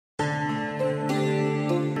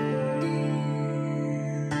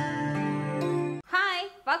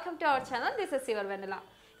Welcome to our channel. This is your వెన్నెల.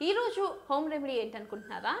 ఈరోజు home remedy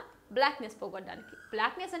ఏంటనుకుంటున్నారా? Blackness పోగొట్టడానికి.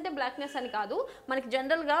 Blackness అంటే blackness అని కాదు, మనకి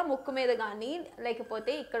జనరల్గా ముక్కు మీద కానీ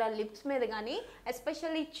లేకపోతే ఇక్కడ లిప్స్ మీద కానీ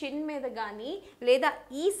ఎస్పెషల్లీ చిన్ మీద కానీ లేదా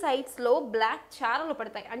ఈ సైడ్స్లో బ్లాక్ చారలు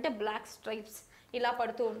పడతాయి, అంటే బ్లాక్ స్ట్రైప్స్ ఇలా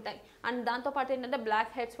పడుతూ ఉంటాయి. అండ్ దాంతోపాటు ఏంటంటే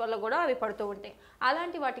బ్లాక్ హెడ్స్ వల్ల కూడా అవి పడుతూ ఉంటాయి.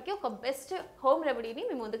 అలాంటి వాటికి ఒక బెస్ట్ హోమ్ రెమెడీని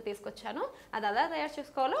మీ ముందుకు తీసుకొచ్చాను. అది ఎలా తయారు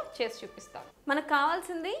చేసుకోవాలో చేసి చూపిస్తాను. మనకు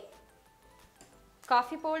కావాల్సింది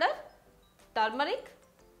coffee powder, turmeric,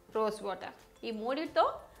 rose water. ఈ మూడితో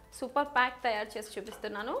సూపర్ ప్యాక్ తయారు చేసి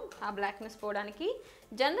చూపిస్తున్నాను ఆ బ్లాక్నెస్ పోవడానికి.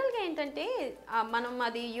 జనరల్గా ఏంటంటే మనం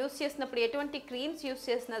అది యూస్ చేసినప్పుడు ఎటువంటి క్రీమ్స్ యూస్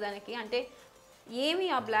చేసిన దానికి అంటే ఏమి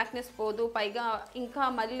ఆ బ్లాక్నెస్ పోదు, పైగా ఇంకా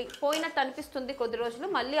మళ్ళీ పోయినట్టు అనిపిస్తుంది కొద్ది రోజులు,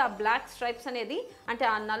 మళ్ళీ ఆ బ్లాక్ స్ట్రైప్స్ అనేది అంటే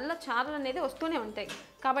ఆ నల్ల చారలు అనేది వస్తూనే ఉంటాయి.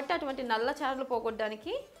 కాబట్టి అటువంటి నల్ల చారలు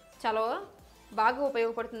పోగొట్టడానికి చాలా బాగా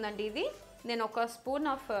ఉపయోగపడుతుందండి ఇది. నేను ఒక స్పూన్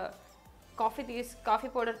ఆఫ్ కాఫీ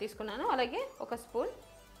పౌడర్ తీసుకున్నాను, అలాగే ఒక స్పూన్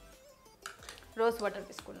రోజ్ వాటర్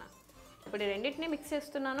తీసుకున్నాను. ఇప్పుడు ఈ రెండింటిని మిక్స్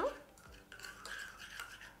చేస్తున్నాను.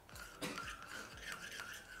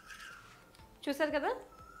 చూసారు కదా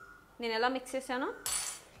నేను ఎలా మిక్స్ చేశానో,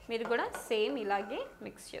 మీరు కూడా సేమ్ ఇలాగే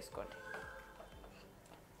మిక్స్ చేసుకోండి.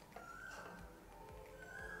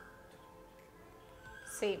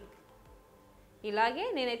 సేమ్ ఇలాగే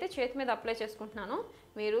నేనైతే చేతి మీద అప్లై చేసుకుంటున్నాను.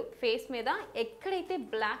 మీరు ఫేస్ మీద ఎక్కడైతే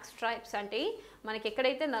బ్లాక్ స్ట్రైప్స్ అంటే మనకి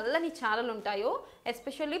ఎక్కడైతే నల్లని చారలు ఉంటాయో,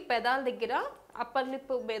 ఎస్పెషల్లీ పెదాల దగ్గర అప్పర్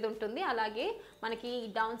లిప్ మీద ఉంటుంది, అలాగే మనకి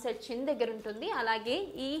డౌన్ సైడ్ చిన్ దగ్గర ఉంటుంది, అలాగే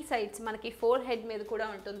ఈ సైడ్స్ మనకి ఫోర్ హెడ్ మీద కూడా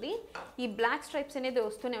ఉంటుంది. ఈ బ్లాక్ స్ట్రైప్స్ అనేది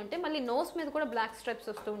వస్తూనే ఉంటాయి. మళ్ళీ నోస్ మీద కూడా బ్లాక్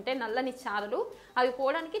స్ట్రైప్స్ వస్తూ ఉంటాయి, నల్లని చారలు. అవి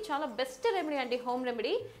పోవడానికి చాలా బెస్ట్ రెమెడీ అండి, హోమ్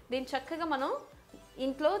రెమెడీ. దీన్ని చక్కగా మనం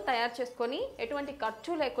ఇంట్లో తయారు చేసుకొని ఎటువంటి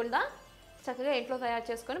ఖర్చు లేకుండా చక్కగా ఇంట్లో తయారు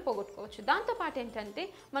చేసుకొని పోగొట్టుకోవచ్చు. దాంతోపాటు ఏంటంటే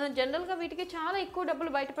మనం జనరల్గా వీటికి చాలా ఎక్కువ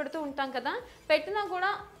డబ్బులు బయట పెడుతూ ఉంటాం కదా, పెట్టినా కూడా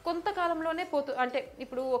కొంతకాలంలోనే అంటే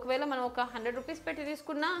ఇప్పుడు ఒకవేళ మనం ఒక 100 రూపీస్ పెట్టి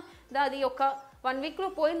తీసుకున్నా అది ఒక 1 వీక్లో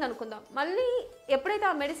పోయింది అనుకుందాం, మళ్ళీ ఎప్పుడైతే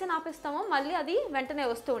ఆ మెడిసిన్ ఆపేస్తామో మళ్ళీ అది వెంటనే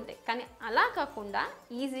వస్తూ ఉంటాయి. కానీ అలా కాకుండా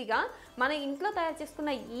ఈజీగా మన ఇంట్లో తయారు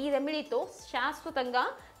చేసుకున్న ఈ రెమెడీతో శాశ్వతంగా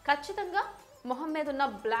ఖచ్చితంగా మొహం మీద ఉన్న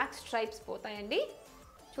బ్లాక్ స్ట్రైప్స్ పోతాయండి.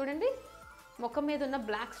 చూడండి, ముఖం మీద ఉన్న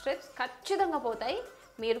బ్లాక్ స్ట్రైప్స్ ఖచ్చితంగా పోతాయి.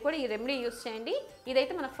 మీరు కూడా ఈ రెమెడీ యూస్ చేయండి.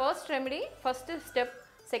 ఇదైతే మన first remedy, first step.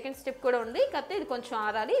 Second step కూడా ఉంది, కాకపోతే ఇది కొంచెం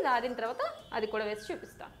ఆరాలి. ఇది ఆరిన తర్వాత అది కూడా వేసి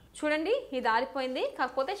చూపిస్తాను. చూడండి, ఇది ఆరిపోయింది,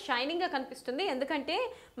 కాకపోతే షైనింగ్గా కనిపిస్తుంది, ఎందుకంటే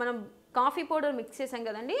మనం కాఫీ పౌడర్ మిక్స్ చేసాం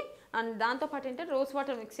కదండి, అండ్ దాంతోపాటు ఏంటంటే రోజ్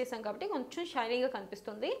వాటర్ మిక్స్ చేసాం కాబట్టి కొంచెం షైనింగ్గా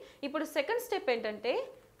కనిపిస్తుంది. ఇప్పుడు సెకండ్ స్టెప్ ఏంటంటే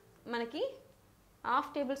మనకి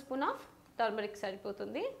 1/2 టేబుల్ స్పూన్ ఆఫ్ టర్మరిక్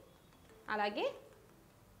సరిపోతుంది, అలాగే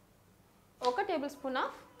 1 table spoon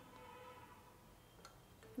of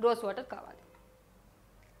rose water కావాలి.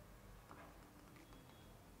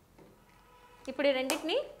 ఇప్పుడు ఈ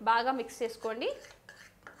రెండింటిని బాగా మిక్స్ చేసుకోండి.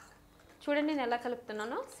 చూడండి నేను ఎలా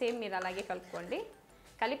కలుపుతున్నానో సేమ్ మీరు అలాగే కలుపుకోండి.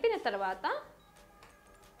 కలిపిన తర్వాత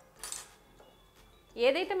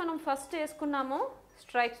ఏదైతే మనం ఫస్ట్ వేసుకున్నామో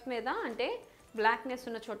స్ట్రైప్స్ మీద అంటే బ్లాక్నెస్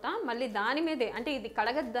ఉన్న చోట మళ్ళీ దాని మీదే, అంటే ఇది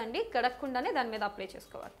కడగద్దండి, కడగకుండానే దాని మీద అప్లై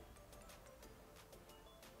చేసుకోవాలి.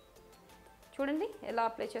 చూడండి ఎలా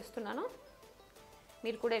అప్లై చేస్తున్నానో,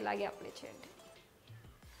 మీరు కూడా ఇలాగే అప్లై చేయండి.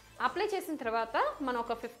 అప్లై చేసిన తర్వాత మనం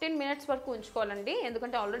ఒక 15 మినిట్స్ వరకు ఉంచుకోవాలండి,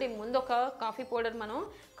 ఎందుకంటే ఆల్రెడీ ముందు ఒక కాఫీ పౌడర్ మనం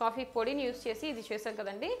కాఫీ పొడిని యూస్ చేసి ఇది చేసాం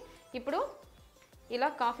కదండి. ఇప్పుడు ఇలా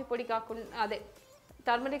కాఫీ పొడి కాకుండా అదే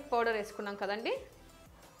టర్మరిక్ పౌడర్ వేసుకున్నాం కదండి,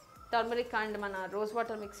 టర్మరిక్ అండ్ మన రోజ్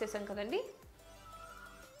వాటర్ మిక్స్ చేసాం కదండి.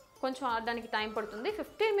 కొంచెం ఆరడానికి టైం పడుతుంది.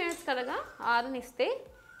 15 మినిట్స్ కలగా ఆరనిస్తే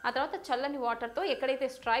ఆ తర్వాత చల్లని వాటర్తో ఎక్కడైతే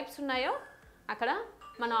స్ట్రైప్స్ ఉన్నాయో అక్కడ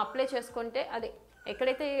మనం అప్లై చేసుకుంటే, అదే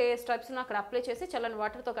ఎక్కడైతే స్ట్రైప్స్ ఉన్నాయో అక్కడ అప్లై చేసి చల్లని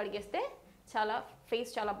వాటర్తో కడిగేస్తే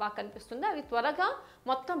ఫేస్ చాలా బాగా కనిపిస్తుంది. అవి త్వరగా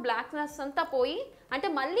మొత్తం బ్లాక్నెస్ అంతా పోయి, అంటే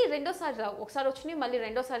మళ్ళీ రెండోసారి రావు, ఒకసారి వచ్చినాయి మళ్ళీ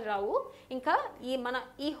రెండోసారి రావు. ఇంకా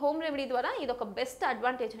ఈ హోమ్ రెమెడీ ద్వారా ఇది ఒక బెస్ట్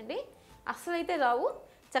అడ్వాంటేజ్ అండి, అస్సలైతే రావు.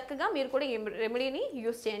 చక్కగా మీరు కూడా ఈ రెమెడీని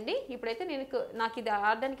యూస్ చేయండి. ఇప్పుడైతే నాకు ఇది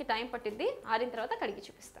ఆరడానికి టైం పట్టింది, ఆరిన తర్వాత కడిగి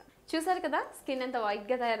చూపిస్తాను. చూసారు కదా స్కిన్ ఎంత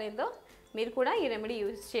వైట్గా తయారైందో. మీరు కూడా ఈ రెమెడీ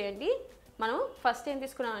యూస్ చేయండి. మనం ఫస్ట్ ఏం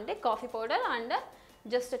తీసుకున్నామంటే coffee powder and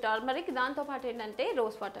just turmeric, దాంతోపాటు ఏంటంటే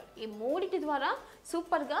రోజ్ వాటర్. ఈ మూడిటి ద్వారా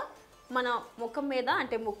సూపర్గా మన ముఖం మీద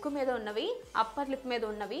అంటే ముక్కు మీద ఉన్నవి, అప్పర్ లిప్ మీద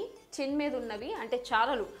ఉన్నవి, చిన్ మీద ఉన్నవి అంటే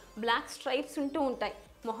చారలు బ్లాక్ స్ట్రైప్స్ ఉంటూ ఉంటాయి,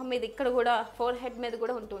 మొహం మీద ఇక్కడ కూడా ఫోర్ హెడ్ మీద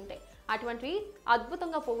కూడా ఉంటూ ఉంటాయి, అటువంటివి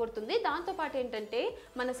అద్భుతంగా పోగొడుతుంది. దాంతోపాటు ఏంటంటే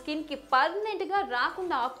మన స్కిన్కి పర్మనెంట్గా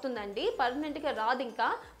రాకుండా ఆపుతుందండి, పర్మనెంట్గా రాదు. ఇంకా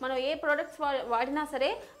మనం ఏ ప్రోడక్ట్స్ వాడినా సరే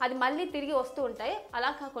అది మళ్ళీ తిరిగి వస్తూ ఉంటాయి. అలా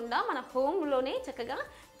కాకుండా మన హోమ్లోనే చక్కగా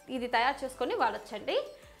ఇది తయారు చేసుకొని వాడచ్చండి.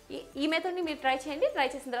 ఈ మెథడ్ని మీరు ట్రై చేయండి. ట్రై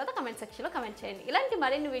చేసిన తర్వాత కమెంట్ సెక్షన్లో కమెంట్ చేయండి. ఇలాంటి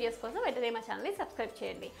మరిన్ని వీడియోస్ కోసం వెంటనే మా ఛానల్ని సబ్స్క్రైబ్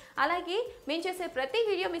చేయండి. అలాగే మేము చేసే ప్రతి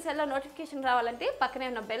వీడియో మీ సెల్లో నోటిఫికేషన్ రావాలంటే పక్కనే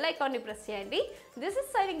ఉన్న బెల్ ఐకాన్ని ప్రెస్ చేయండి. This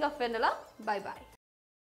is signing off Vennela. Bye bye.